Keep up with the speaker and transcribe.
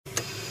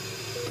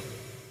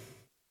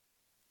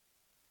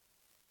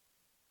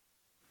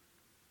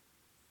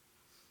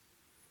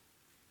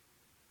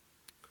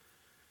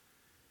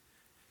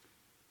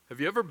Have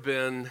you ever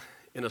been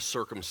in a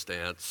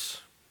circumstance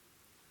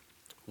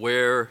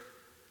where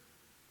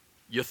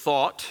you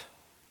thought,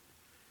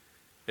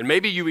 and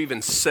maybe you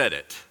even said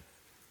it,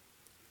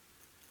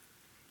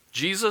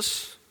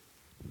 Jesus,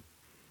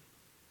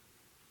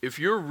 if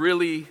you're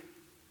really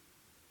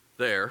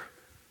there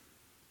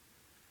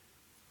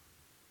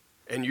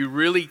and you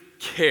really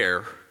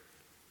care,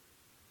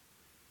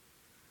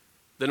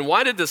 then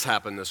why did this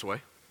happen this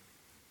way?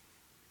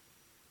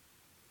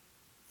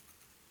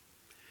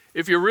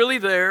 If you're really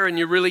there and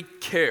you really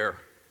care,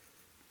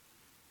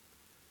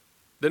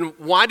 then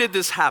why did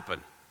this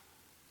happen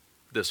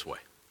this way?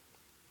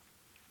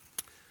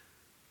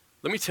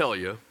 Let me tell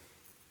you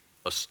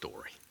a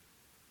story.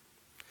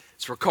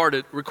 It's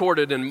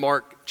recorded in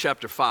Mark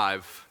chapter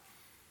 5,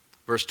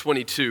 verse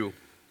 22.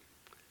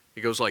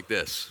 It goes like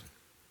this.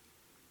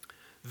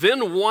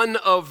 Then one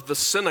of the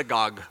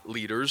synagogue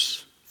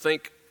leaders,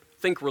 think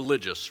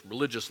religious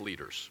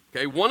leaders,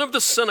 okay? One of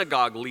the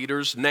synagogue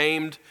leaders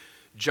named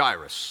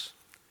Jairus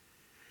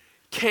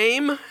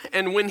came,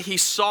 and when he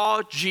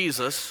saw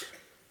Jesus,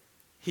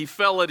 he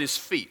fell at his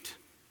feet.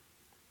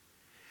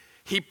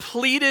 He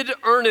pleaded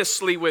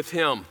earnestly with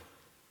him,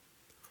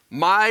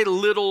 "My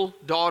little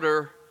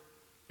daughter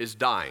is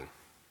dying.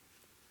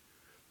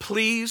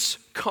 Please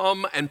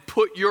come and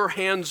put your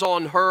hands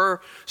on her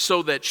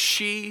so that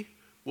she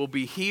will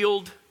be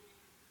healed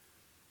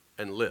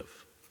and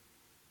live."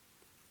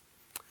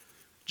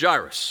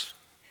 Jairus,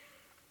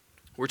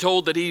 we're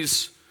told that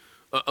he's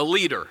a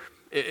leader.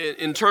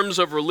 In terms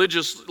of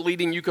religious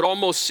leading, you could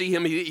almost see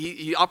him,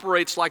 he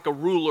operates like a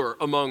ruler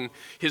among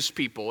his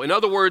people. In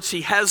other words,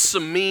 he has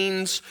some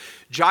means.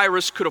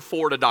 Jairus could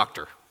afford a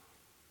doctor.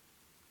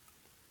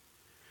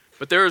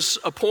 But there's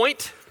a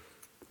point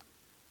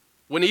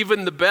when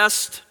even the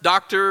best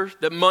doctor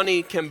that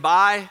money can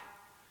buy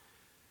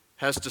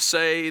has to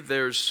say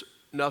there's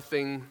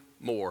nothing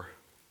more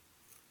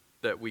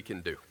that we can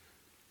do.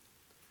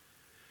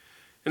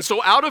 And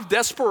so out of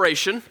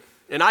desperation,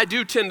 and I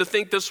do tend to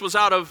think this was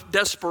out of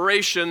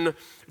desperation,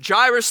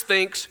 Jairus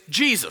thinks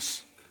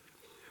Jesus.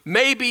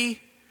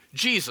 Maybe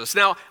Jesus.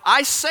 Now,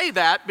 I say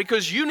that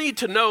because you need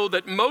to know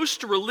that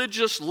most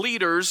religious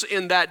leaders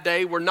in that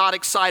day were not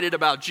excited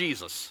about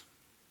Jesus.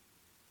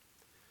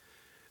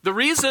 The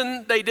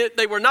reason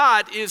they were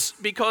not is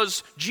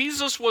because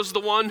Jesus was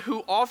the one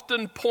who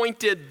often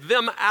pointed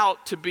them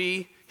out to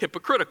be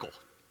hypocritical.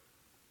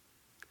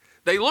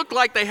 They looked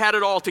like they had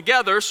it all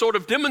together, sort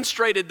of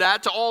demonstrated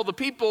that to all the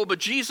people, but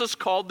Jesus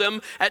called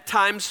them at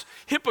times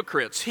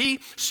hypocrites.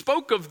 He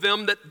spoke of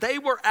them that they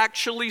were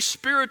actually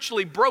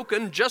spiritually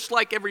broken just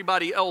like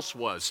everybody else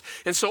was.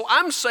 And so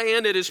I'm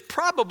saying it is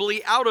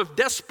probably out of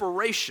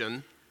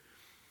desperation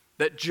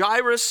that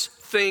Jairus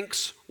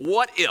thinks,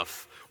 what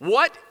if?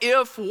 What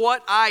if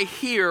what I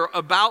hear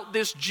about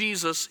this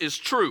Jesus is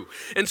true?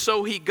 And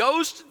so he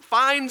goes,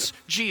 finds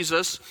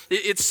Jesus.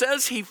 It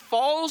says he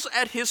falls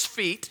at his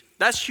feet.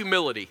 That's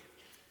humility.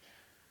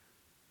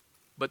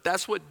 But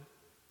that's what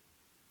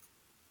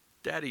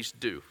daddies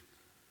do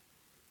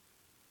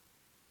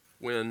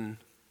when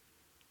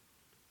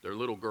their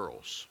little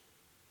girls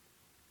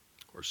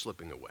are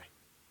slipping away.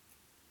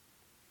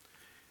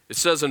 It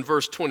says in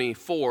verse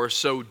 24,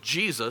 so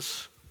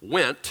Jesus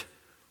went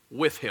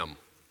with him.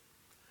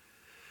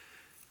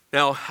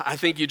 Now, I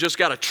think you just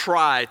got to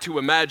try to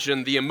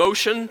imagine the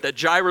emotion that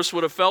Jairus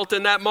would have felt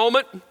in that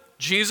moment.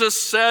 Jesus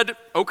said,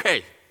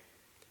 okay.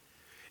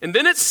 And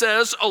then it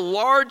says, a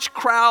large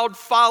crowd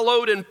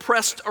followed and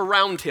pressed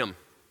around him.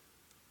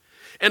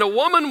 And a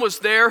woman was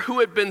there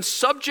who had been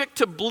subject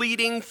to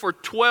bleeding for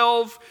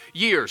 12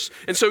 years.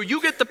 And so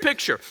you get the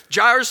picture.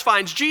 Jairus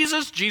finds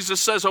Jesus.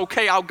 Jesus says,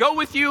 okay, I'll go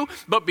with you.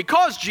 But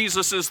because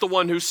Jesus is the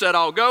one who said,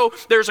 I'll go,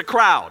 there's a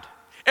crowd.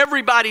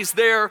 Everybody's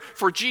there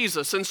for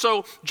Jesus. And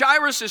so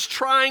Jairus is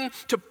trying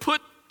to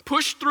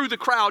push through the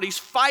crowd. He's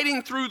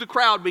fighting through the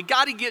crowd. We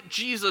got to get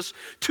Jesus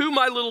to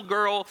my little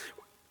girl.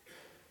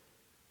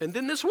 And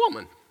then this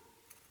woman.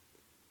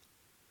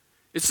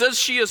 It says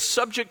she is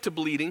subject to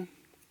bleeding.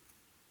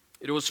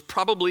 It was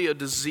probably a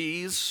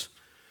disease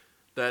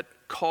that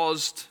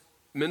caused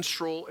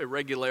menstrual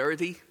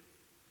irregularity.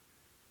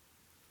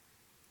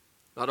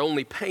 Not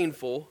only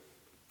painful,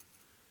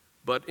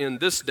 but in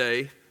this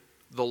day,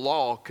 the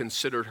law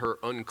considered her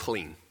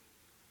unclean,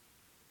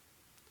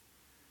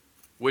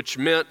 which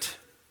meant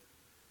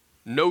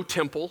no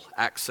temple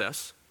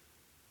access.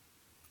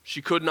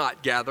 She could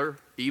not gather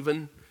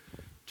even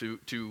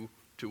to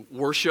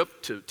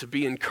worship, to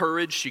be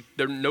encouraged.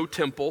 There no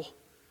temple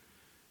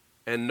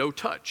and no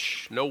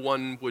touch. No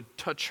one would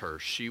touch her.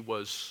 She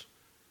was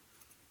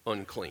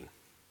unclean.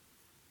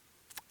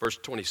 Verse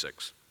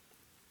 26.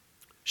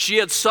 She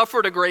had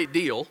suffered a great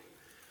deal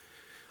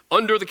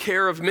under the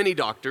care of many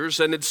doctors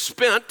and had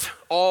spent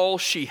all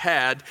she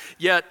had,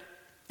 yet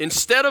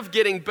instead of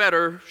getting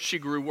better, she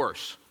grew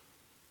worse.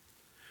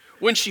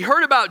 When she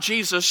heard about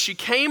Jesus, she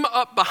came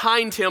up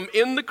behind him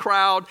in the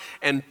crowd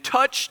and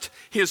touched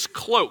his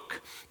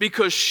cloak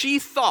because she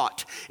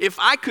thought, if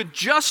I could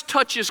just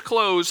touch his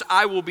clothes,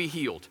 I will be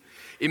healed.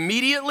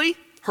 Immediately,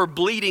 her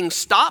bleeding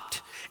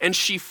stopped and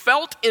she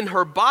felt in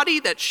her body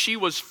that she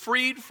was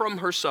freed from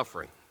her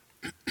suffering.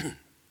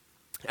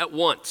 At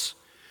once,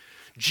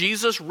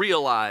 Jesus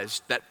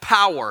realized that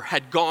power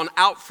had gone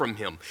out from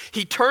him.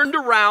 He turned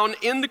around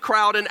in the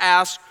crowd and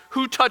asked,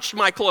 "Who touched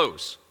my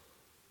clothes?"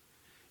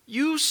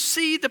 "You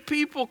see the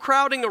people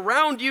crowding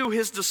around you,"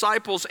 his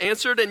disciples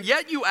answered, "and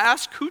yet you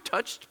ask, 'Who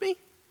touched me?'"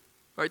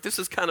 All right, this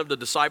is kind of the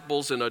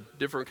disciples in a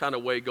different kind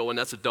of way going,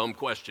 "That's a dumb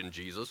question,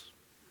 Jesus.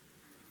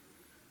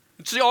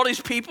 You see all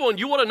these people and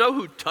you want to know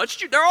who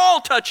touched you? They're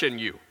all touching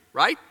you,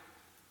 right?"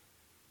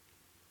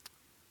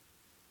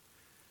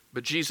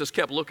 But Jesus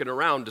kept looking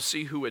around to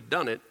see who had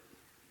done it.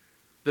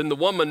 Then the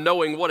woman,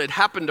 knowing what had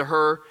happened to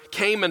her,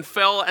 came and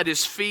fell at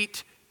his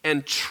feet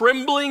and,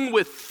 trembling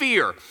with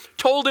fear,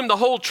 told him the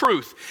whole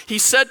truth. He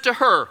said to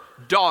her,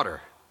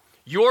 "Daughter,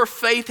 your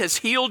faith has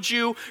healed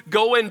you.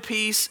 Go in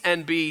peace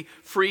and be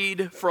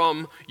freed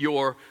from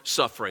your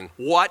suffering."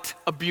 What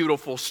a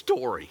beautiful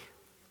story.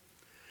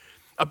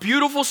 A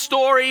beautiful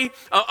story,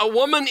 a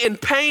woman in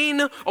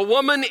pain, a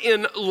woman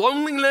in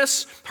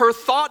loneliness. Her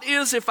thought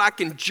is, if I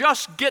can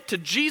just get to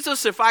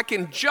Jesus, if I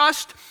can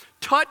just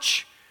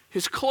touch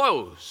his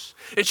clothes.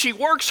 And she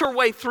works her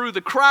way through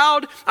the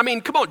crowd. I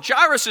mean, come on,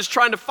 Jairus is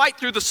trying to fight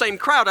through the same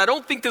crowd. I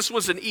don't think this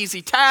was an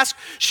easy task.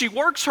 She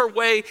works her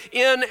way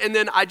in, and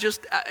then I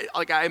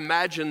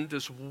imagine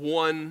this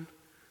one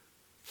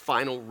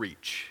final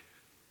reach.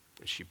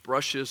 And she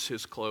brushes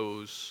his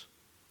clothes.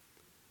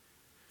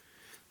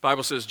 The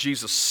Bible says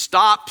Jesus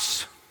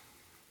stops,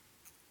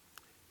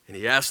 and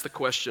he asks the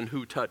question,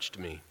 "Who touched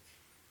me?"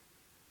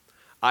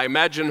 I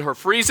imagine her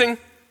freezing.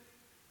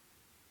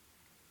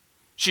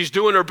 She's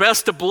doing her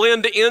best to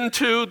blend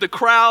into the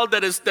crowd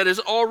that is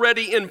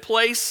already in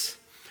place,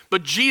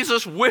 but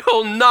Jesus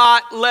will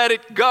not let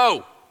it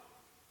go.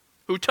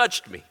 "Who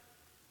touched me?"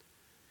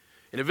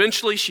 And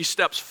eventually she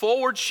steps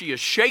forward. She is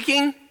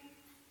shaking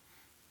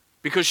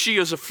because she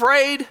is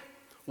afraid.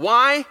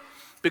 Why?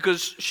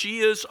 Because she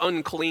is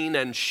unclean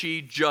and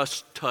she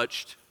just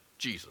touched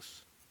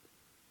Jesus.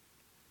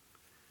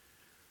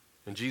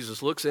 And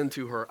Jesus looks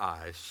into her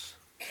eyes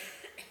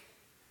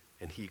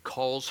and he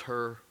calls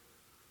her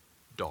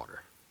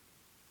daughter.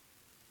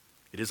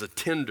 It is a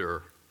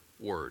tender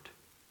word.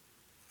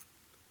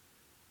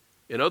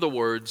 In other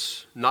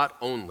words, not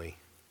only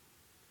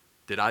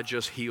did I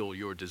just heal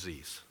your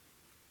disease,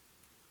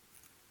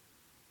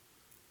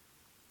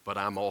 but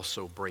I'm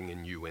also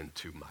bringing you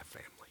into my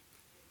family.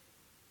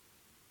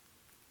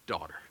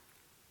 Daughter,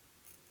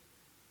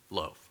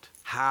 loved.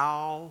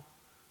 How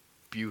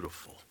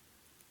beautiful.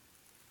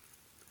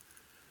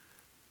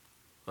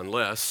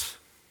 Unless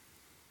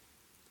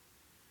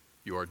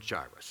you are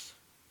Jairus.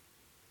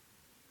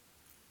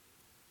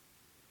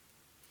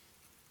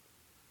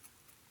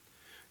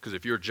 Because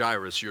if you're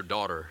Jairus, your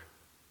daughter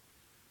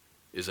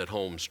is at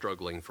home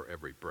struggling for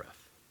every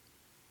breath.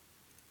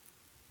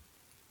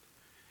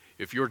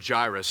 If you're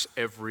Jairus,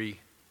 every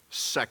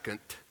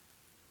second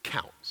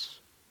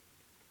counts.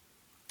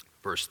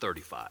 Verse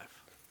 35.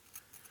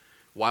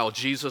 While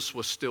Jesus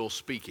was still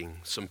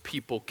speaking, some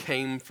people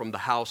came from the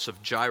house of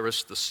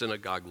Jairus, the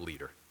synagogue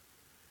leader.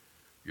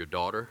 "Your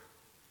daughter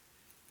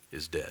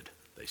is dead,"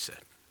 they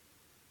said.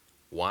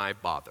 "Why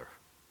bother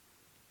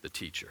the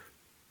teacher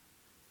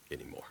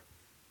anymore?"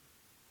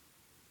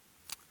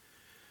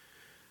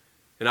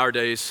 In our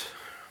days,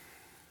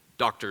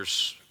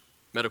 doctors,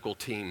 medical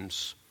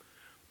teams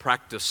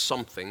practice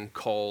something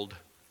called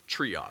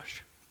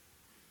triage.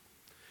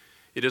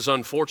 It is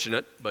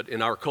unfortunate, but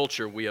in our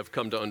culture, we have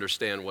come to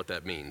understand what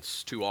that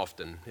means. Too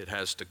often, it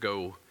has to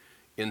go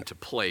into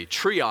play.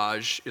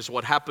 Triage is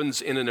what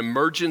happens in an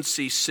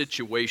emergency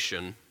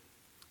situation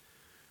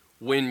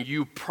when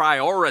you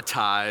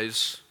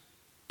prioritize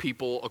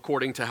people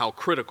according to how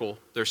critical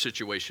their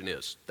situation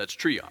is. That's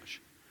triage.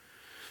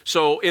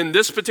 So in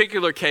this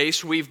particular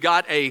case, we've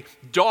got a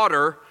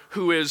daughter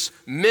who is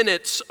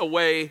minutes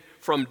away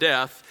from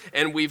death,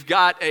 and we've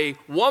got a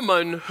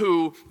woman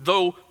who,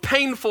 though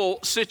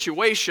painful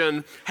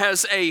situation,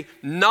 has a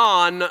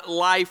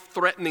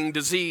non-life-threatening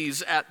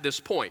disease at this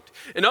point.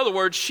 In other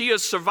words, she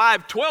has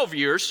survived 12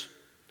 years.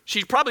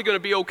 She's probably going to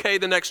be okay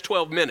the next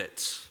 12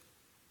 minutes.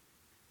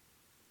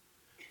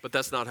 But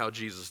that's not how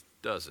Jesus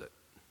does it.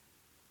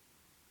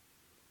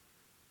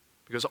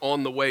 Because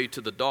on the way to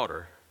the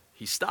daughter,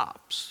 he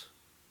stops.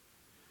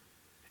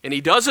 And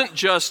he doesn't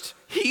just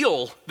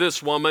heal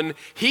this woman,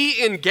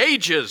 he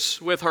engages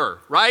with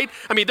her, right?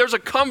 I mean, there's a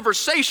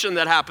conversation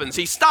that happens.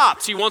 He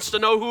stops. He wants to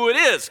know who it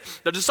is.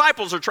 The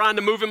disciples are trying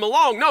to move him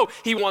along. No,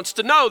 he wants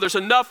to know. There's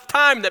enough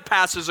time that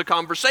passes. A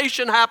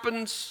conversation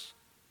happens.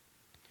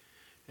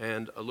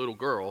 And a little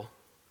girl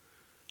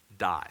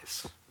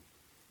dies.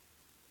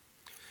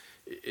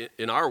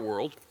 In our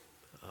world,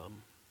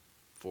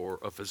 for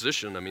a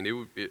physician, I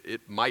mean,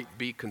 it might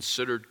be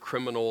considered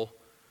criminal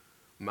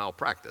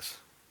malpractice.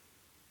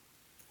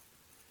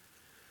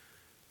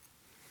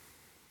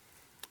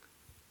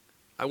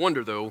 I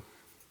wonder, though,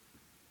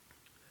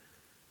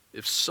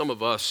 if some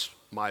of us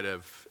might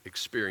have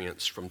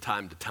experienced from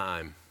time to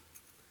time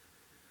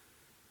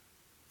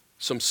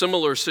some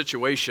similar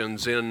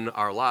situations in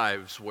our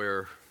lives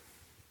where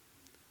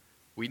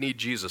we need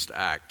Jesus to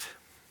act,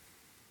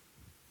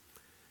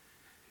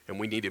 and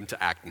we need him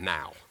to act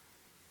now.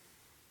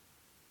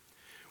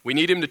 We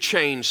need him to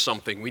change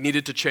something. We need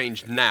it to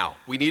change now.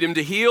 We need him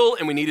to heal,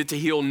 and we need it to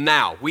heal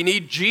now. We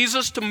need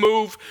Jesus to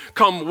move.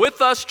 Come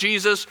with us,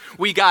 Jesus.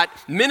 We got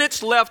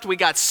minutes left. We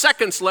got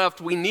seconds left.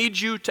 We need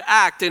you to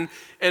act.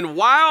 And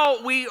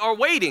while we are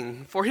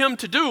waiting for him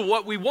to do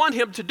what we want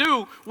him to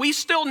do, we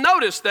still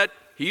notice that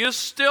he is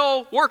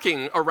still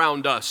working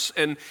around us,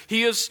 and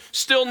he is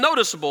still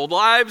noticeable.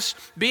 Lives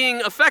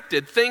being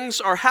affected.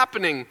 Things are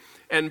happening,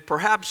 and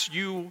perhaps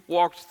you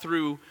walked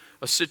through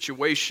a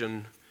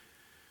situation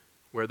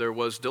where there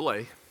was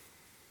delay,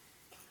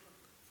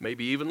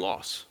 maybe even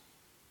loss.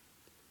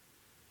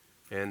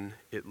 And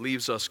it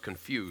leaves us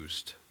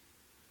confused.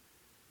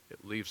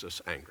 It leaves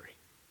us angry.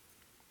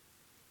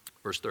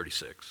 Verse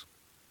 36.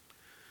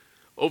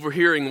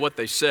 Overhearing what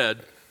they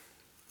said,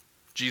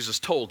 Jesus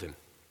told him,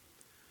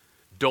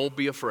 "Don't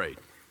be afraid,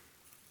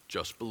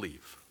 just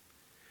believe."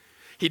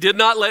 He did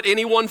not let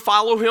anyone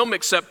follow him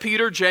except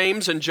Peter,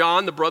 James, and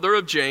John, the brother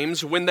of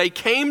James. When they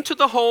came to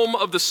the home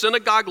of the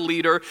synagogue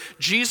leader,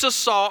 Jesus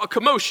saw a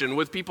commotion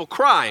with people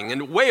crying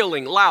and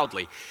wailing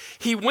loudly.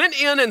 He went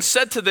in and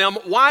said to them,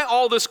 "Why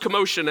all this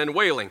commotion and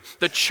wailing?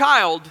 The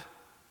child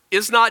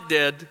is not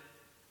dead,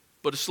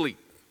 but asleep."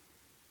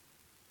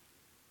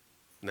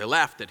 And they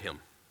laughed at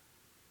him.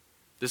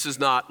 This is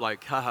not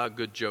like, haha,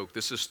 good joke.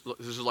 This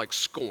is like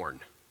scorn.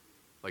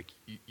 Like,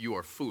 you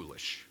are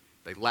foolish.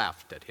 They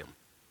laughed at him.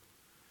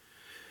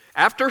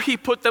 After he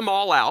put them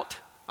all out,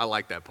 I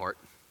like that part,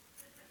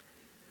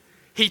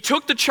 he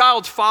took the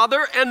child's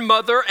father and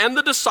mother and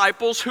the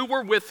disciples who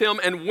were with him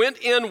and went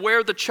in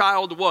where the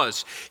child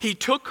was. He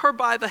took her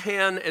by the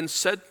hand and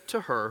said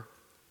to her,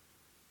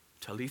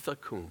 "Talitha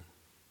cum."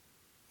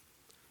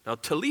 Now,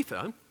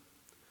 Talitha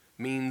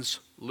means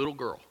little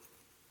girl.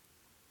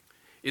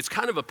 It's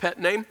kind of a pet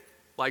name,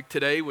 like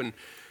today when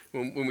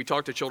we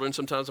talk to children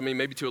sometimes, I mean,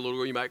 maybe to a little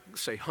girl, you might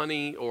say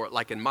honey, or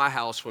like in my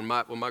house, when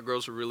my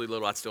girls were really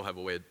little, I still have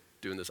a way of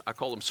doing this. I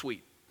call them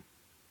sweet.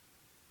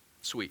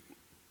 Sweet.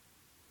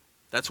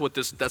 That's what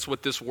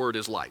this word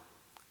is like.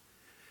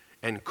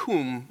 And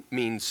cum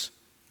means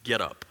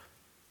get up.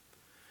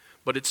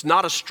 But it's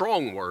not a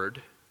strong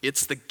word.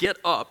 It's the get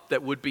up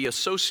that would be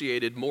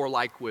associated more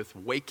like with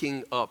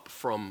waking up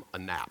from a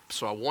nap.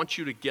 So I want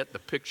you to get the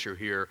picture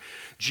here.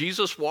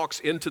 Jesus walks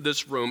into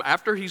this room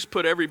after he's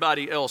put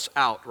everybody else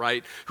out,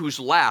 right, who's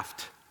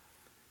laughed.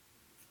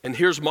 And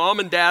here's mom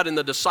and dad and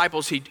the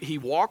disciples. He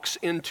walks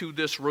into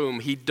this room.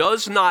 He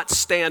does not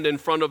stand in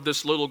front of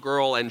this little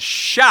girl and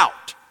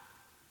shout,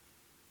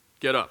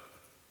 "Get up."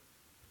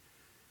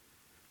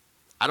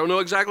 I don't know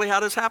exactly how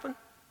this happened.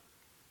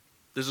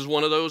 This is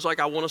one of those, like,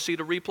 I want to see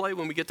the replay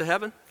when we get to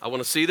heaven. I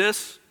want to see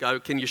this.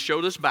 God, can you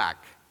show this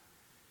back?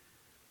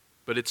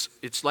 But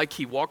it's like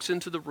he walks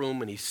into the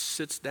room and he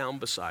sits down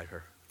beside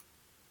her.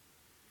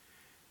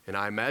 And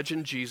I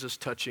imagine Jesus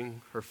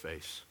touching her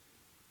face.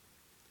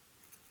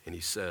 And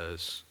he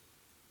says,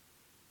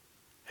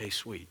 "Hey,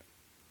 sweet,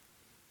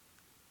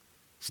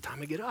 it's time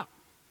to get up."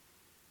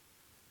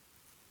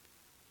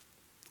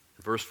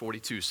 Verse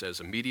 42 says,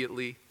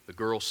 immediately the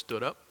girl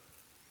stood up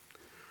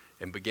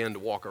and began to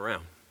walk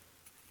around.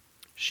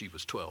 She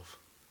was 12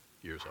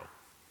 years old.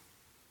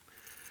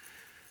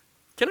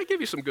 Can I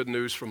give you some good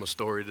news from a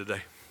story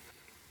today?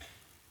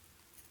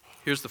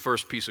 Here's the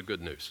first piece of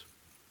good news.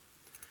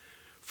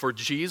 For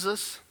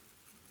Jesus,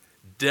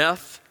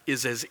 death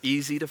is as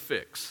easy to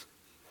fix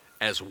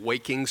as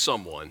waking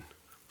someone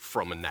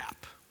from a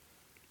nap.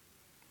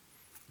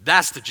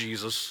 That's the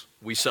Jesus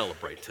we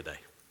celebrate today.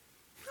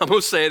 I'm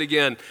going to say it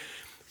again.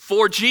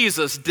 For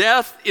Jesus,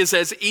 death is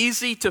as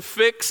easy to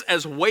fix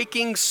as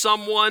waking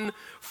someone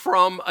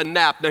from a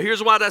nap. Now,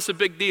 here's why that's a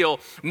big deal.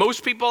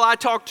 Most people I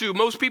talk to,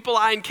 most people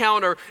I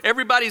encounter,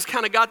 everybody's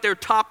kind of got their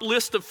top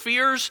list of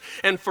fears.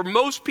 And for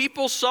most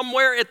people,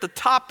 somewhere at the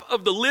top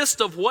of the list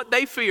of what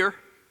they fear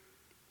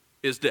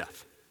is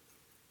death.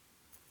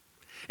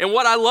 And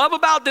what I love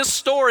about this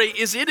story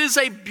is it is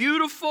a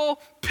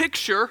beautiful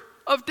picture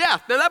of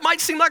death. Now, that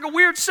might seem like a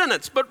weird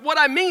sentence, but what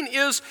I mean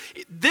is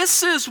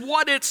this is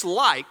what it's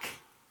like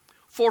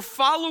for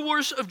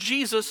followers of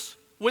Jesus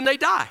when they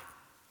die.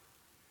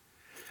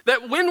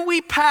 That when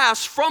we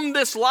pass from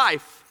this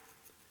life,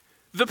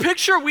 the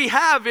picture we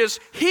have is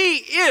he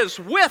is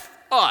with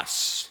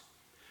us.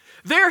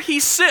 There he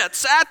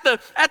sits at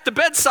the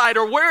bedside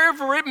or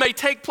wherever it may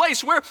take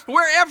place,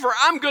 wherever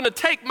I'm going to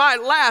take my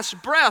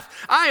last breath,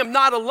 I am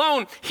not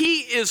alone. He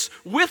is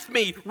with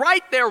me,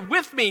 right there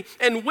with me.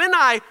 And when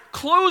I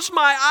close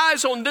my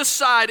eyes on this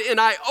side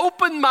and I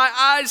open my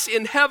eyes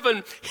in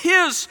heaven,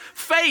 his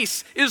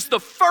face is the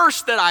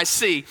first that I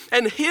see,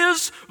 and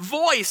his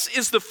voice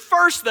is the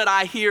first that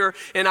I hear,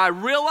 and I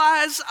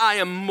realize I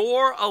am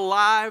more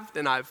alive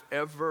than I've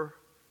ever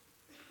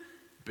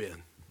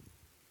been.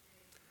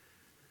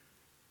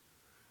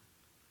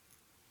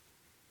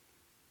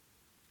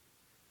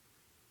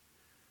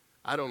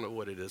 I don't know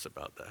what it is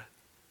about that.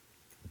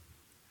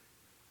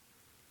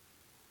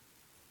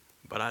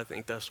 but I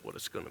think that's what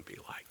it's going to be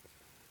like.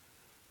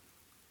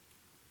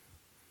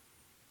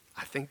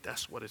 I think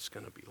that's what it's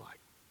going to be like.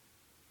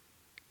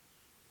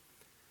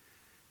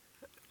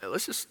 Now,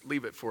 let's just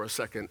leave it for a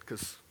second,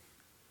 because,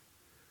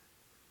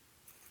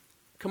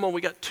 come on,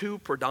 we got two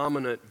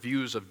predominant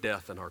views of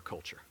death in our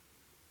culture.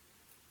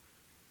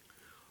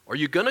 Are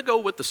you going to go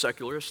with the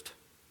secularist,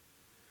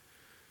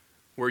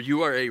 where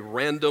you are a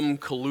random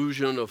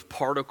collusion of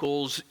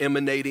particles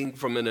emanating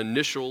from an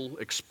initial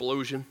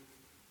explosion?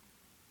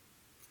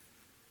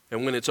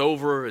 And when it's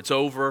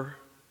over,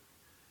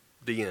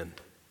 the end.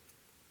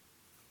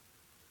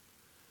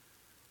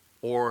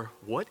 Or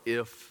what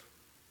if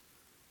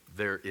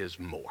there is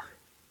more?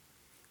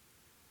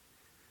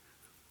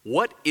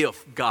 What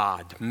if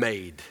God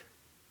made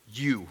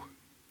you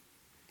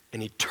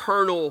an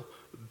eternal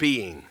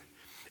being?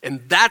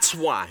 And that's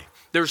why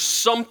there's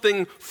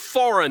something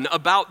foreign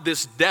about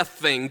this death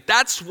thing.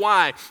 That's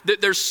why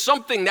there's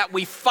something that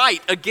we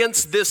fight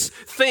against this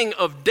thing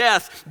of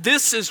death.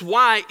 This is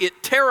why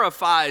it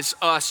terrifies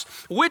us.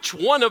 Which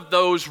one of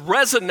those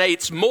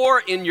resonates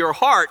more in your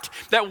heart?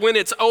 That when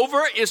it's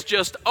over, it's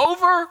just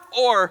over?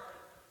 Or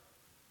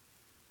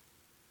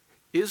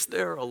is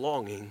there a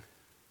longing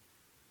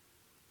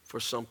for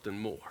something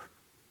more?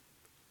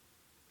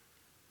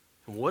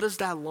 And what does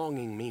that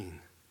longing mean?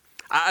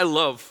 I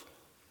love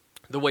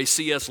the way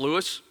C.S.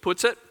 Lewis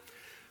puts it.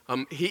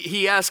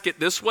 He asked it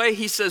this way.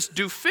 He says,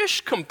 do fish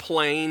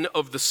complain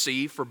of the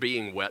sea for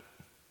being wet?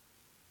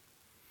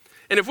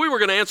 And if we were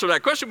going to answer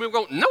that question, we would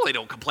go, no, they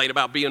don't complain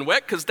about being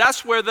wet, because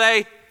that's where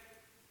they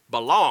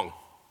belong.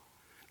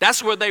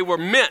 That's where they were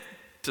meant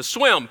to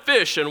swim,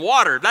 fish, and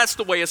water. That's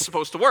the way it's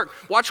supposed to work.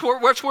 Watch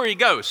where he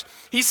goes.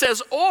 He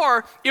says,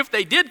 or if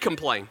they did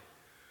complain,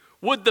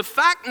 would the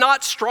fact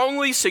not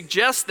strongly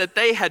suggest that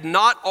they had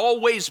not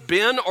always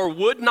been or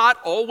would not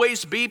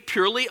always be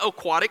purely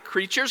aquatic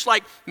creatures?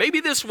 Like, maybe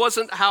this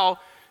wasn't how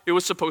it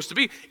was supposed to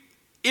be.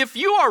 If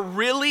you are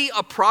really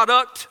a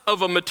product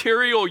of a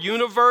material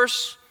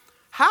universe,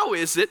 how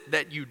is it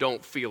that you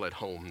don't feel at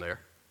home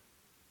there?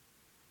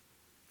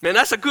 Man,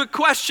 that's a good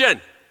question.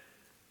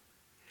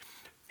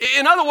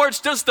 In other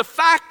words, does the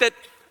fact that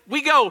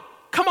we go,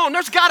 come on,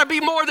 there's got to be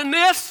more than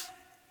this?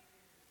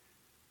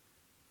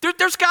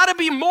 There's got to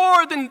be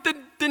more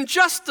than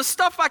just the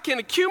stuff I can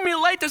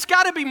accumulate. There's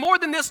got to be more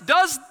than this.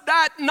 Does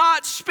that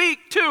not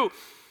speak to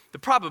the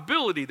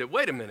probability that,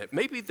 wait a minute,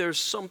 maybe there's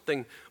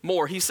something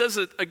more? He says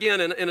it again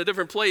in a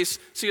different place.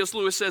 C.S.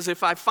 Lewis says,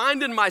 if I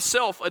find in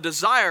myself a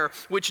desire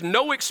which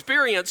no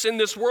experience in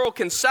this world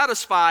can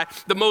satisfy,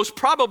 the most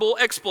probable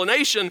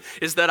explanation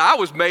is that I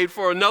was made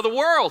for another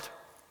world.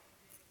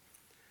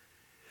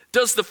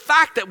 Does the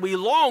fact that we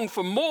long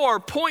for more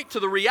point to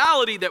the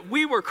reality that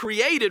we were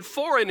created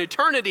for an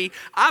eternity?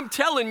 I'm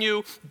telling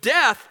you,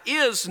 death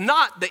is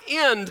not the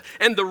end,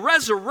 and the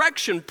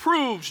resurrection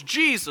proves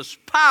Jesus'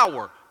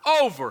 power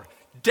over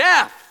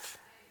death.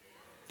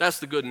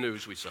 That's the good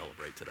news we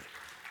celebrate today.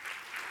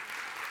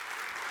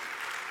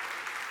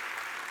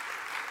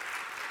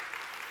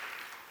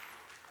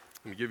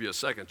 Let me give you a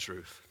second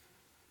truth.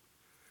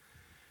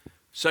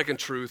 Second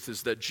truth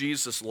is that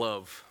Jesus'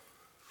 love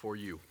for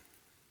you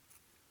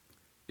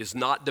is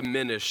not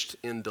diminished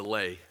in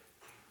delay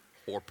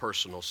or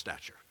personal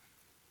stature.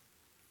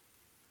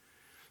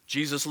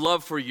 Jesus'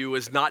 love for you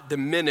is not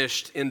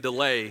diminished in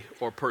delay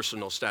or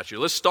personal stature.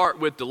 Let's start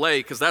with delay,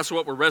 because that's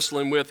what we're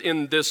wrestling with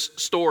in this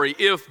story.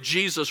 If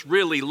Jesus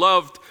really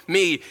loved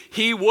me,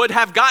 he would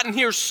have gotten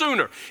here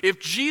sooner. If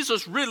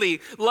Jesus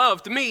really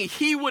loved me,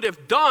 he would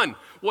have done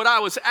what I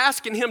was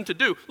asking him to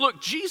do.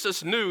 Look,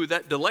 Jesus knew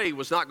that delay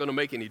was not going to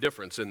make any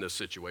difference in this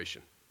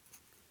situation.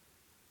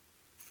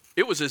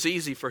 It was as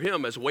easy for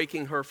him as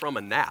waking her from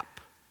a nap.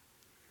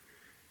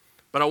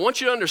 But I want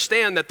you to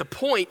understand that the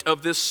point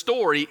of this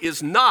story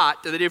is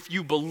not that if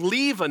you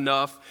believe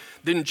enough,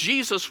 then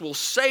Jesus will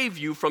save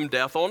you from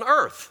death on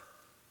earth.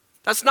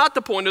 That's not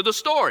the point of the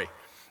story.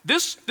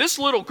 This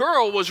little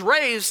girl was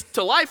raised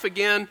to life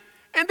again,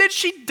 and then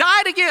she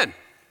died again.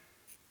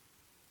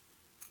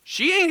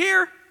 She ain't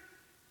here.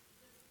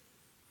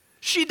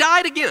 She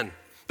died again.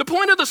 The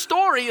point of the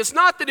story is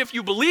not that if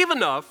you believe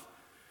enough,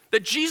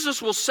 that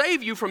Jesus will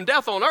save you from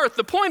death on earth.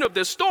 The point of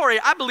this story,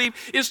 I believe,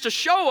 is to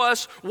show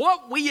us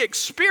what we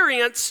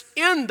experience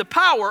in the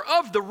power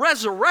of the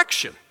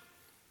resurrection.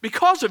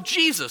 Because of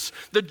Jesus,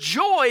 the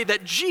joy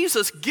that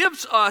Jesus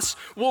gives us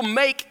will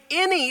make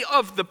any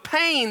of the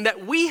pain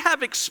that we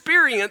have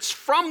experienced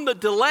from the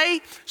delay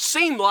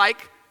seem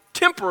like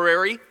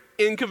temporary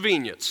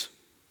inconvenience.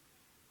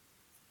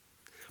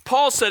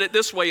 Paul said it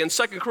this way in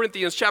 2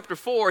 Corinthians chapter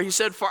 4. He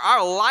said, for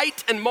our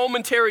light and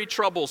momentary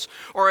troubles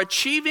are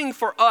achieving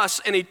for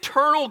us an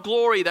eternal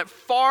glory that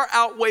far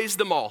outweighs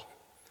them all.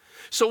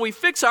 So we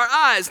fix our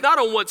eyes not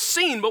on what's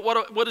seen, but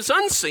what is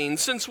unseen,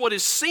 since what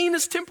is seen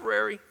is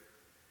temporary,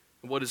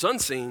 and what is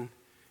unseen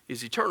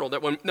is eternal.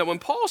 Now when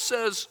Paul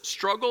says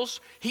struggles,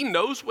 he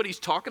knows what he's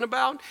talking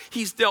about.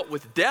 He's dealt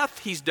with death.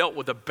 He's dealt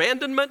with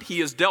abandonment. He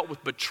has dealt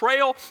with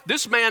betrayal.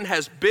 This man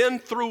has been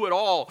through it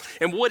all.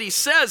 And what he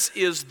says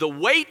is the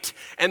weight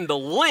and the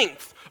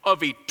length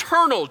of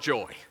eternal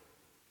joy,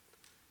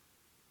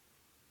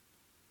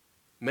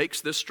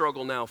 makes this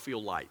struggle now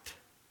feel light.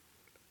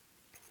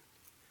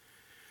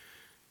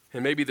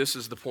 And maybe this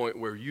is the point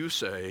where you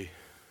say,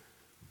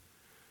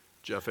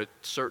 Jeff, it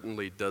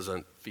certainly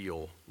doesn't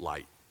feel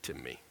light to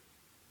me.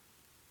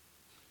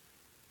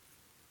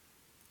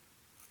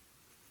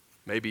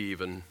 Maybe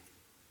even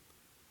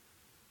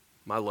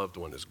my loved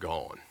one is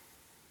gone.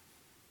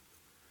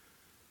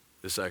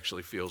 This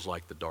actually feels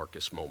like the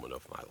darkest moment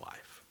of my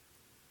life.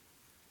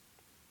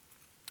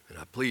 And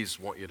I please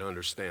want you to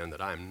understand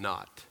that I'm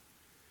not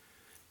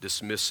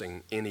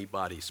dismissing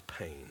anybody's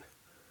pain,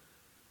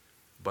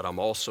 but I'm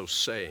also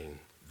saying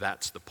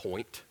that's the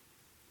point.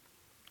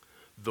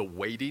 The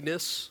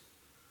weightiness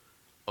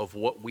of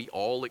what we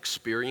all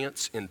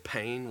experience in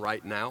pain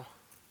right now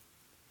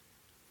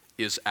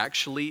is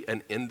actually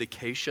an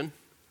indication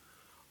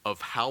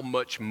of how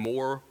much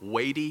more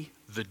weighty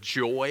the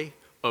joy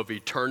of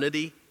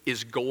eternity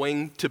is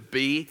going to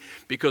be,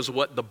 because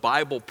what the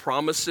Bible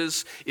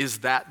promises is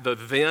that the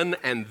then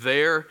and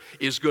there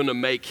is going to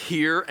make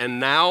here and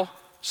now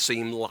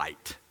seem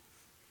light.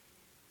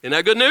 Isn't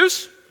that good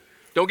news?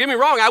 Don't get me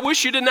wrong, I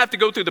wish you didn't have to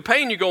go through the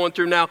pain you're going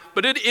through now,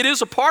 but it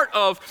is a part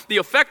of the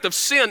effect of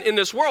sin in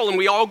this world, and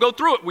we all go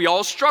through it. We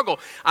all struggle.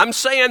 I'm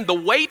saying the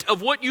weight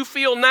of what you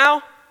feel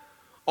now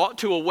ought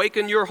to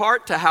awaken your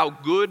heart to how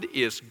good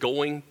is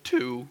going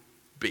to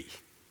be.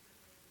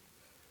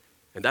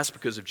 And that's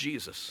because of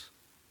Jesus.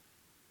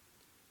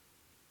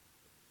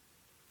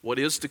 What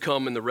is to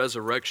come in the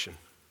resurrection,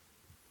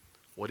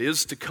 what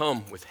is to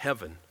come with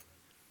heaven,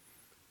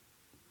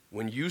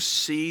 when you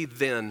see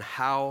then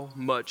how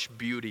much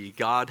beauty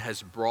God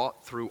has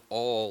brought through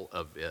all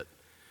of it,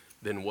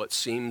 then what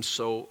seems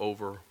so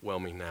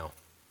overwhelming now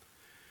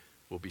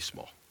will be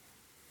small.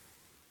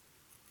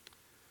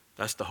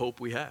 That's the hope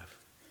we have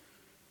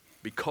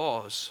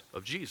because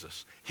of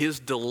Jesus. His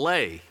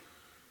delay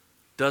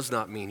does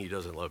not mean he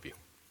doesn't love you.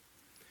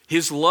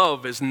 His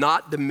love is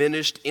not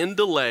diminished in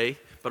delay,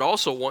 but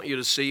also want you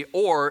to see,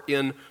 or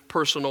in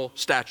personal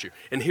stature.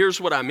 And here's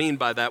what I mean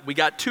by that. We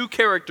got two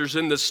characters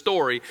in this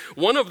story.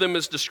 One of them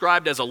is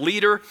described as a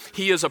leader.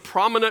 He is a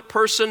prominent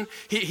person.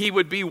 He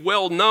would be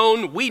well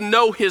known. We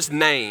know his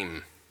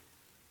name.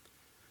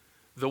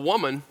 The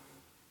woman,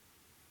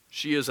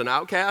 she is an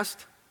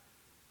outcast.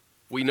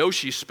 We know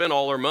she spent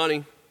all her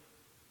money.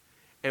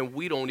 And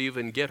we don't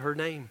even get her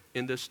name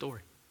in this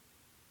story.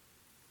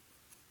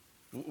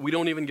 We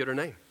don't even get her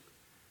name.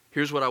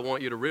 Here's what I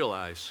want you to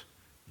realize.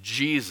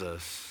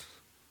 Jesus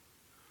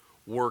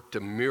worked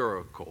a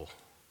miracle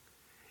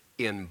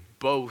in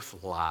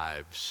both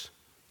lives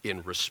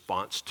in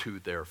response to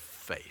their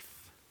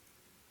faith.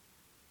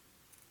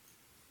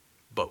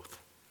 Both.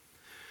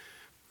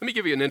 Let me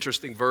give you an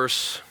interesting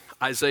verse.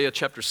 Isaiah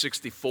chapter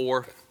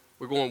 64.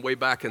 We're going way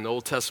back in the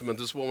Old Testament.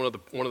 This is what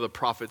one of the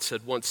prophets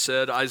had once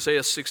said.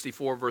 Isaiah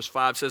 64 verse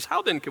 5 says,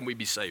 "How then can we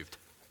be saved?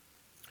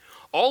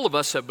 All of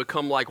us have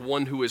become like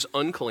one who is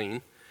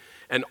unclean,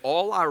 and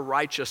all our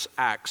righteous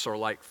acts are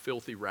like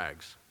filthy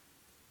rags."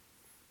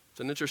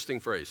 It's an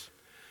interesting phrase.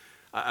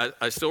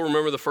 I still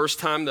remember the first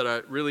time that I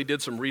really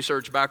did some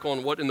research back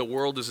on what in the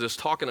world is this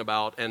talking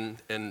about,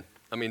 and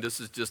I mean, this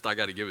is just, I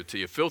got to give it to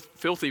you.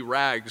 Filthy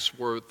rags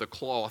were the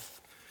cloth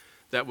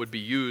that would be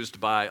used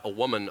by a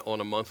woman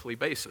on a monthly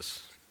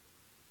basis.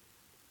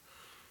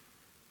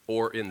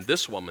 Or in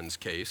this woman's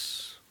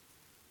case,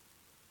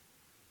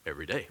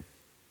 every day.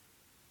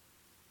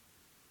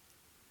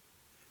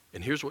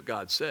 And here's what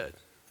God said.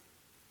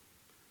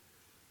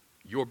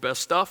 Your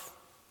best stuff,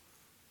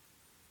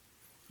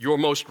 your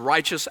most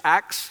righteous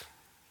acts,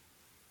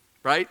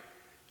 right?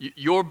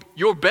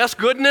 Your best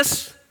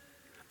goodness,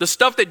 the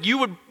stuff that you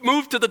would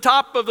move to the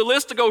top of the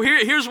list to go,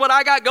 here's what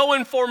I got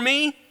going for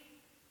me.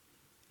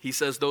 He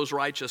says those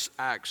righteous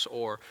acts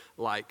are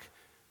like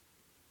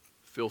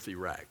filthy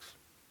rags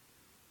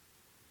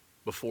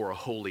before a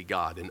holy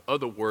God. In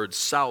other words,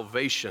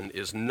 salvation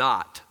is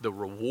not the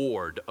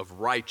reward of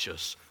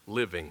righteous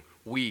living.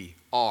 We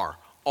are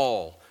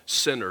all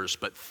sinners,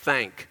 but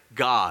thank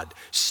God,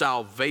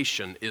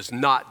 salvation is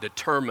not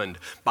determined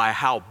by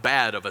how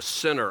bad of a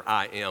sinner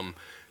I am.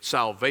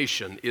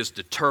 Salvation is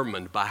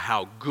determined by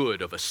how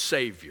good of a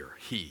Savior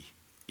He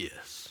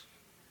is.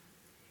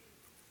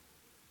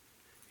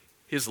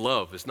 His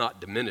love is not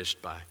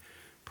diminished by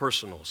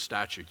personal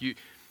stature.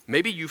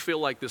 Maybe you feel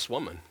like this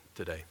woman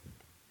today.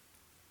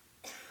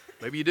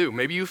 Maybe you do.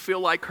 Maybe you feel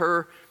like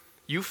her.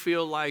 You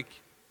feel like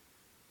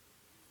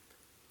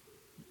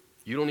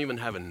you don't even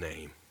have a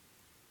name.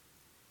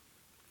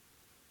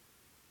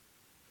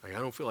 Like, I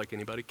don't feel like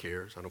anybody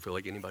cares. I don't feel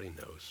like anybody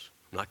knows.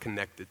 I'm not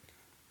connected.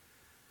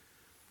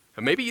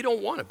 And maybe you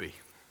don't want to be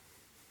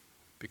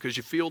because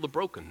you feel the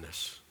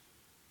brokenness.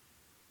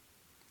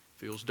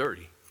 Feels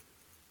dirty.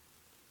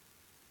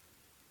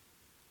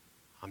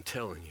 I'm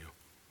telling you,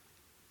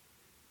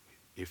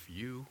 if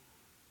you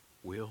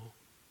will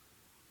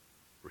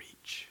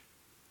reach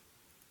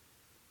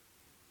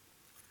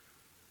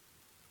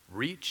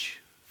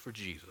for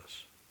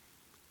Jesus.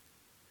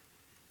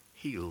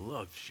 He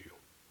loves you.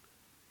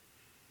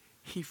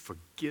 he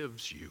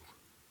forgives you,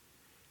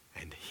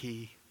 and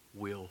he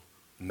will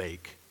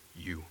make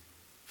you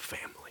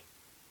family.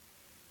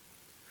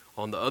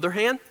 On the other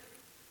hand,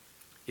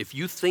 if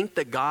you think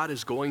that God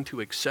is going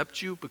to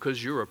accept you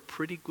because you're a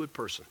pretty good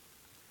person,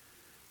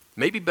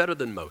 maybe better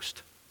than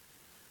most,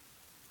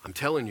 I'm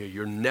telling you,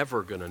 you're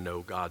never going to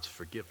know God's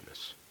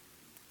forgiveness,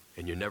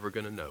 and you're never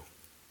going to know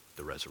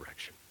the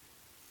resurrection.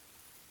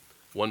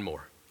 One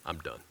more, I'm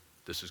done.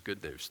 This is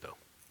good news, though.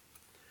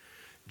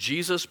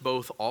 Jesus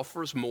both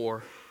offers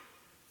more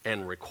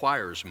and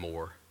requires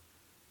more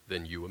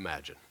than you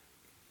imagine.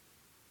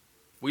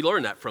 We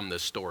learn that from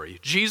this story.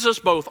 Jesus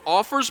both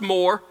offers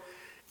more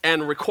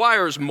and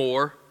requires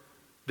more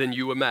than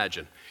you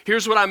imagine.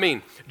 Here's what I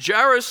mean.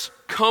 Jairus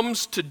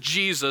comes to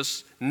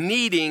Jesus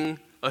needing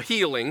a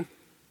healing.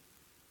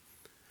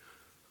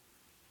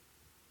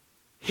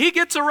 He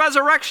gets a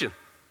resurrection.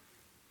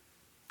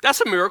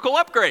 That's a miracle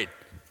upgrade,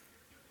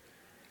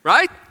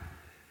 right?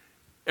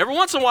 Every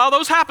once in a while,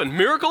 those happen.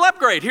 Miracle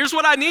upgrade. Here's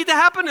what I need to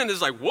happen. And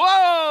it's like,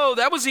 whoa,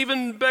 that was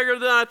even bigger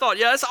than I thought.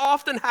 Yeah, that's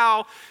often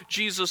how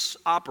Jesus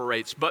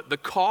operates. But the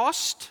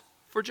cost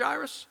for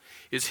Jairus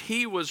is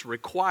he was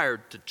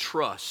required to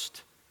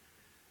trust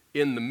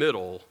in the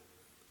middle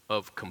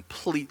of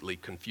completely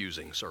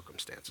confusing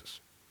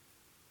circumstances.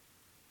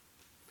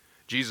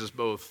 Jesus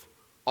both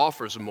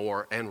offers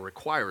more and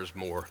requires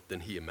more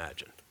than he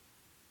imagined.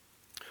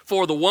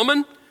 For the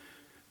woman,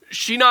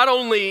 she not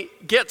only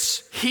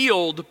gets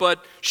healed,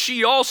 but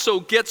she also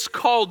gets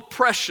called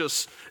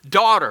precious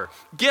daughter,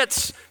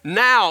 gets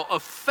now a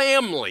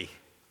family.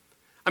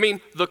 I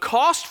mean, the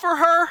cost for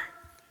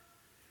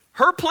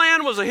her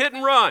plan was a hit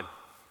and run,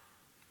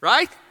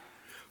 right?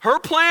 Her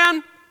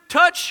plan,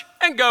 touch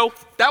and go.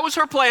 That was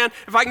her plan.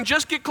 If I can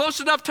just get close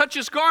enough, touch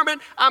his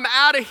garment, I'm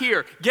out of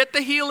here. Get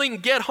the healing,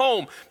 get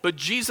home. But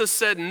Jesus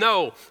said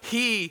no.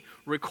 He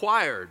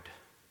required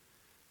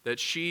that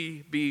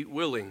she be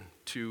willing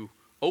to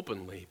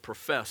openly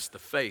profess the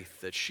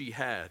faith that she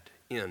had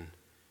in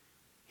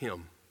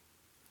him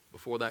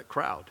before that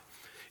crowd.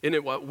 Isn't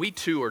it what? We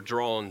too are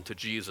drawn to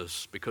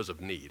Jesus because of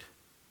need.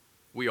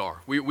 We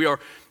are.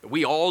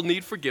 We all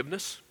need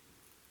forgiveness.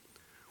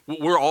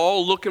 We're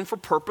all looking for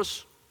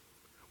purpose.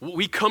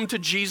 We come to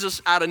Jesus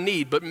out of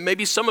need, but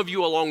maybe some of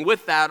you along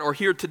with that are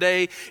here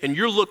today and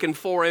you're looking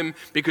for him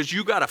because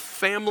you got a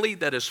family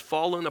that has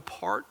fallen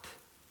apart.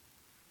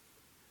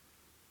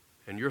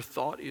 And your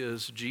thought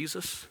is,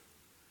 Jesus,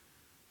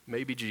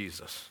 maybe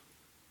Jesus.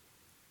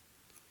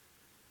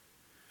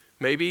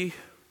 Maybe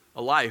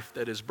a life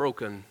that is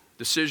broken,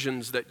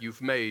 decisions that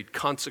you've made,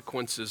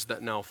 consequences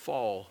that now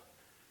fall.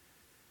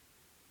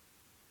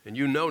 And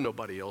you know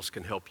nobody else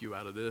can help you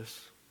out of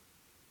this.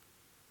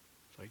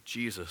 It's like,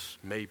 Jesus,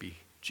 maybe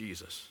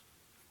Jesus.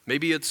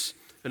 Maybe it's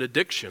an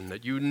addiction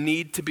that you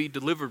need to be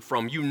delivered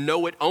from. You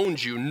know it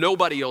owns you.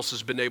 Nobody else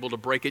has been able to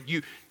break it.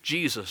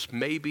 Jesus,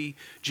 maybe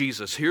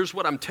Jesus. Here's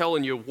what I'm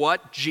telling you.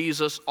 What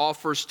Jesus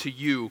offers to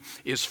you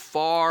is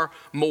far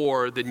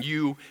more than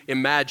you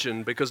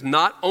imagine, because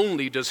not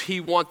only does he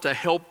want to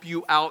help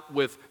you out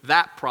with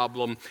that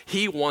problem,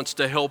 he wants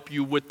to help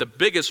you with the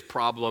biggest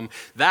problem.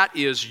 That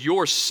is,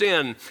 your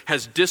sin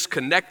has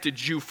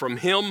disconnected you from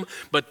him,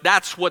 but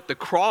that's what the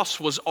cross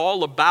was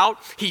all about.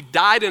 He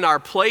died in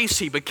our place.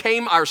 He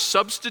became our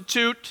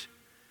substitute,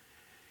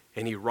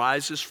 and he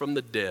rises from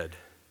the dead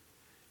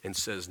and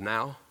says,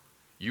 now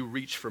you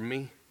reach for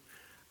me,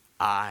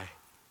 I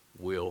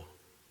will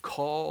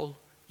call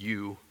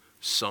you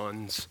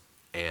sons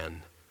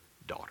and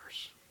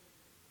daughters.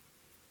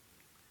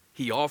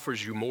 He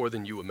offers you more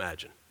than you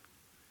imagine.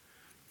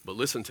 But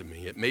listen to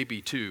me, it may be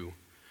too,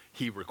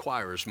 he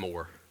requires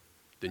more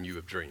than you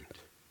have dreamed.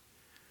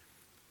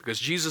 Because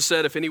Jesus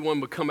said, if anyone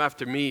would come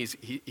after me,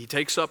 he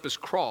takes up his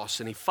cross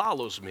and he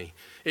follows me.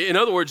 In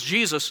other words,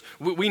 Jesus,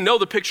 we know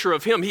the picture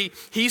of him.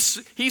 He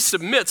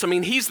submits. I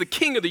mean, he's the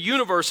king of the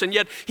universe, and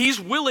yet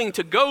he's willing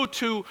to go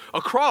to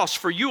a cross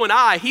for you and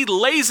I. He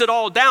lays it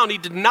all down. He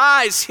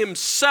denies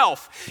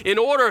himself in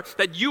order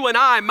that you and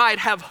I might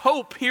have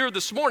hope here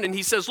this morning.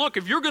 He says, look,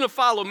 if you're going to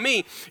follow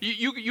me,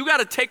 you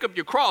got to take up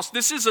your cross.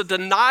 This is a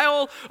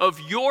denial of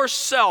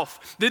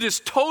yourself that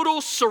is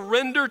total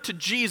surrender to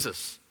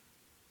Jesus.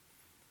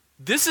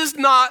 This is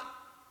not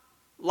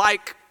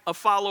like a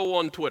follow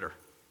on Twitter.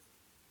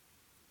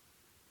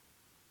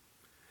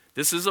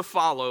 This is a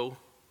follow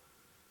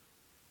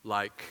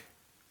like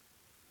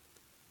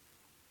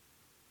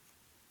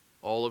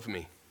all of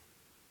me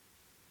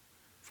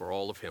for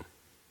all of him.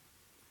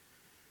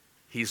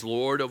 He's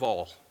Lord of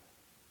all,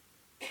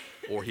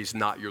 or he's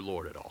not your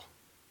Lord at all.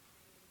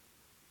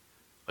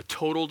 A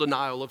total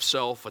denial of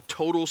self, a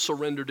total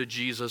surrender to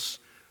Jesus,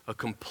 a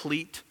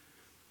complete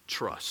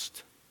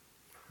trust.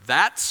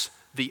 That's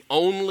the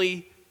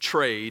only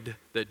trade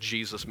that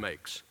Jesus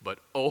makes. But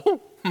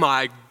oh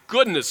my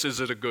goodness, is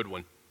it a good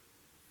one.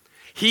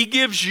 He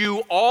gives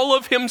you all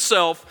of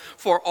himself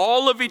for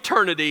all of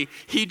eternity.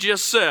 He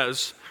just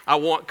says, I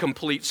want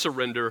complete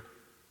surrender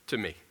to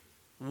me.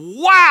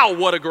 Wow,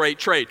 what a great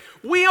trade.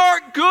 We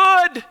aren't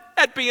good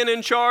at being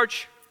in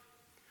charge.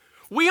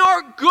 We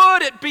aren't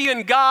good at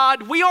being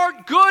God. We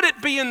aren't good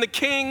at being the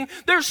king.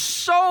 There's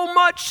so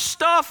much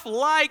stuff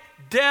like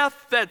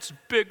death that's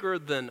bigger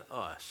than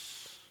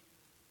us.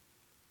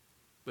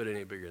 But it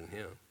ain't bigger than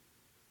him.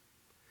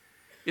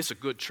 It's a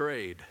good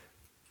trade.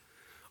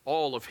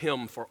 All of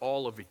him for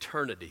all of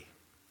eternity.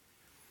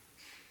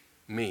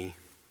 Me.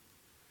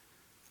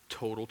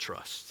 Total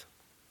trust.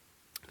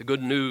 The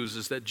good news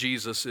is that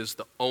Jesus is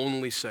the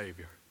only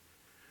Savior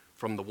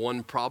from the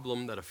one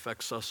problem that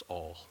affects us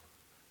all,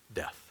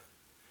 death.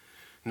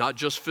 Not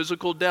just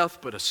physical death,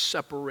 but a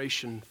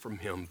separation from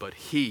him. But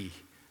he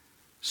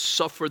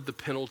suffered the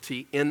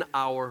penalty in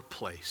our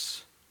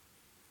place.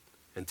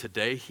 And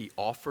today he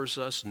offers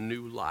us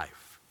new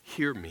life.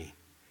 Hear me,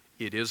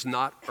 it is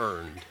not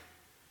earned,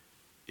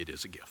 it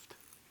is a gift.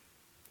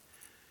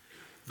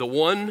 The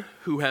one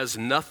who has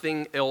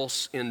nothing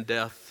else in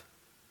death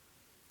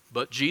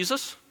but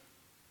Jesus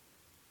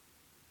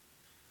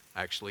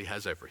actually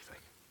has everything.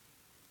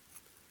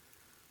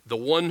 The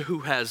one who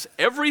has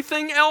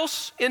everything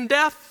else in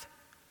death,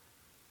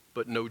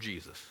 but no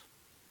Jesus,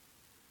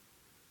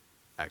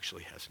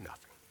 actually has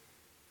nothing.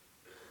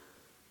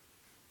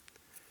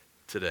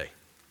 Today,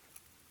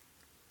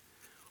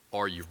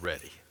 are you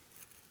ready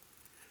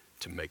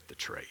to make the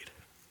trade?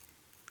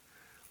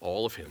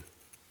 All of him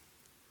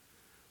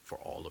for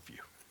all of you.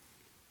 You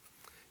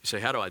say,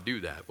 how do I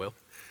do that? Well,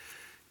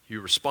 you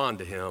respond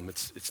to him.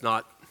 It's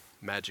not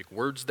magic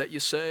words that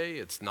you say.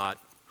 It's not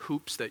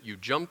hoops that you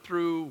jump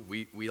through.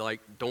 We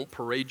don't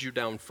parade you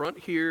down front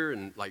here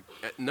and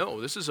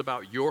no, this is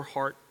about your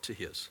heart to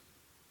his.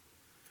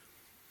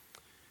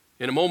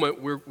 In a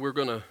moment we're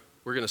gonna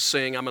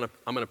sing. I'm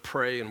gonna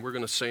pray, and we're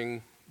gonna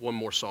sing one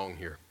more song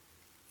here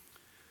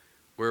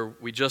where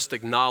we just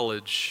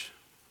acknowledge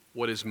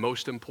what is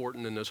most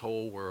important in this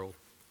whole world.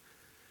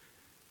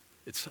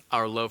 It's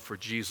our love for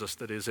Jesus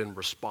that is in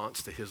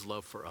response to his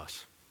love for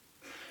us.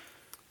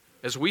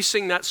 As we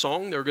sing that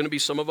song, there are going to be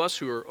some of us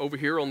who are over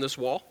here on this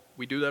wall.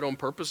 We do that on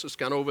purpose. It's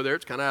kind of over there.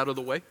 It's kind of out of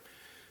the way.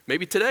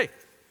 Maybe today,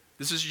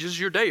 this is just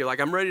your day. You're like,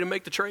 I'm ready to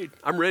make the trade.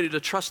 I'm ready to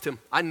trust him.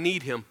 I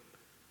need him.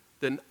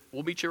 Then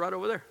we'll meet you right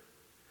over there.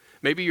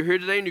 Maybe you're here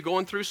today and you're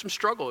going through some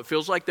struggle. It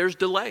feels like there's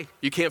delay.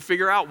 You can't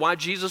figure out why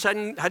Jesus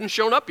hadn't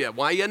shown up yet,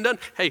 why he hadn't done.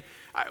 Hey,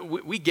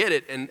 we get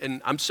it,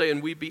 and I'm saying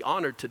we'd be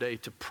honored today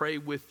to pray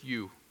with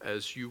you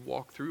as you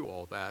walk through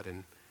all that,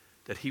 and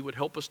that he would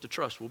help us to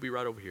trust. We'll be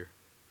right over here.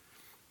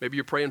 Maybe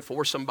you're praying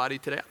for somebody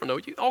today. I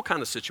don't know, all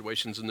kinds of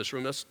situations in this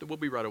room. We'll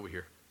be right over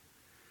here.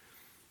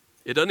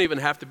 It doesn't even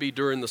have to be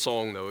during the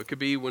song, though. It could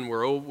be when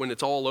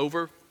it's all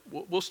over.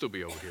 We'll still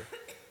be over here.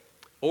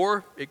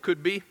 Or it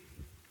could be,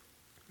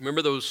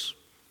 remember those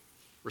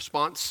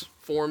response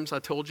forms I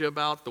told you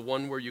about? The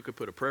one where you could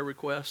put a prayer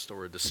request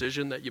or a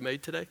decision that you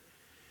made today?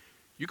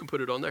 You can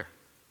put it on there.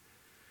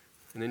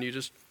 And then you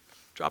just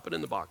drop it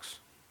in the box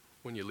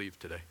when you leave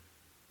today.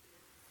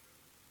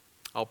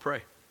 I'll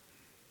pray.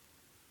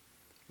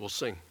 We'll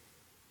sing.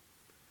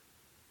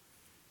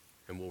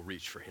 And we'll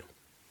reach for him.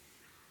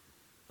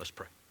 Let's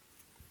pray.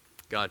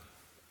 God,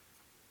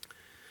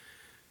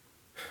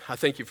 I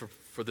thank you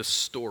for this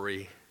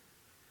story.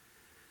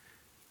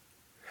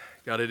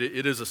 God,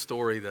 it is a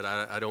story that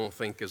I don't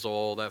think is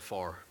all that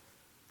far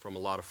from a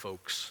lot of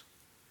folks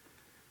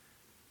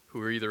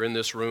who are either in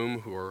this room,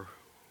 who are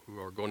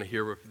going to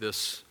hear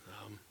this.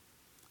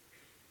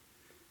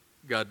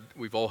 God,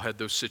 we've all had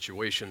those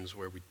situations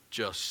where we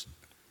just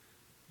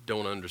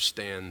don't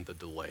understand the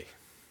delay.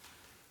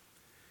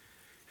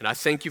 And I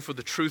thank you for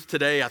the truth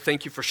today. I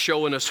thank you for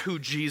showing us who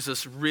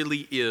Jesus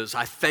really is.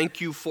 I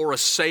thank you for a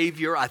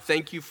Savior. I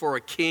thank you for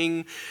a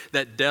King,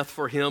 that death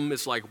for him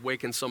is like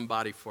waking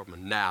somebody from a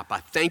nap. I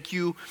thank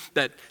you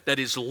that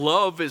his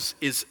love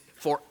is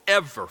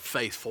forever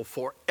faithful,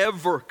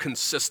 forever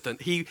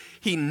consistent. He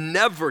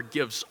never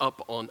gives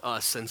up on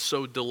us. And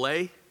so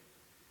delay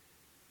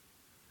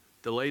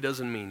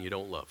doesn't mean you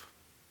don't love.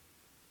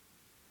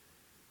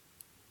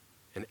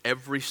 And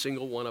every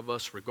single one of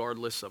us,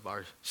 regardless of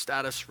our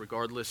status,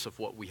 regardless of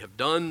what we have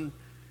done,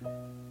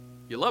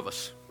 you love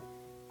us.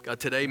 God,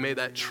 today may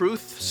that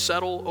truth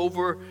settle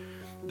over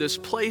this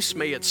place.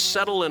 May it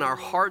settle in our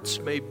hearts.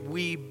 May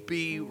we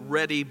be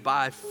ready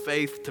by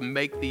faith to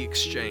make the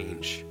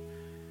exchange.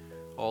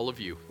 All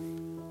of you,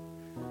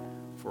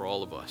 for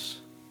all of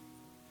us.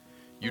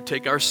 You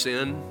take our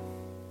sin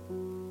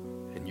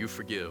and you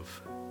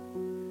forgive.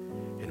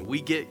 And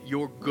we get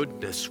your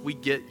goodness, we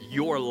get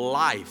your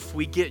life,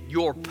 we get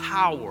your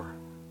power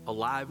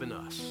alive in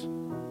us.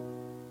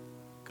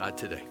 God,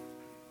 today,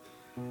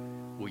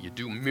 will you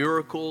do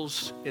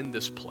miracles in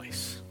this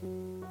place?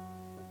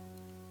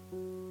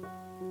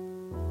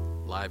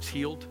 Lives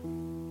healed,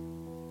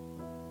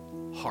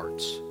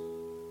 hearts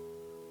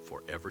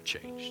forever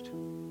changed.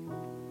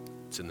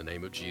 It's in the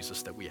name of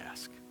Jesus that we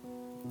ask.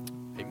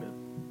 Amen.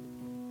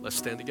 Let's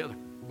stand together.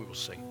 We will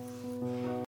sing.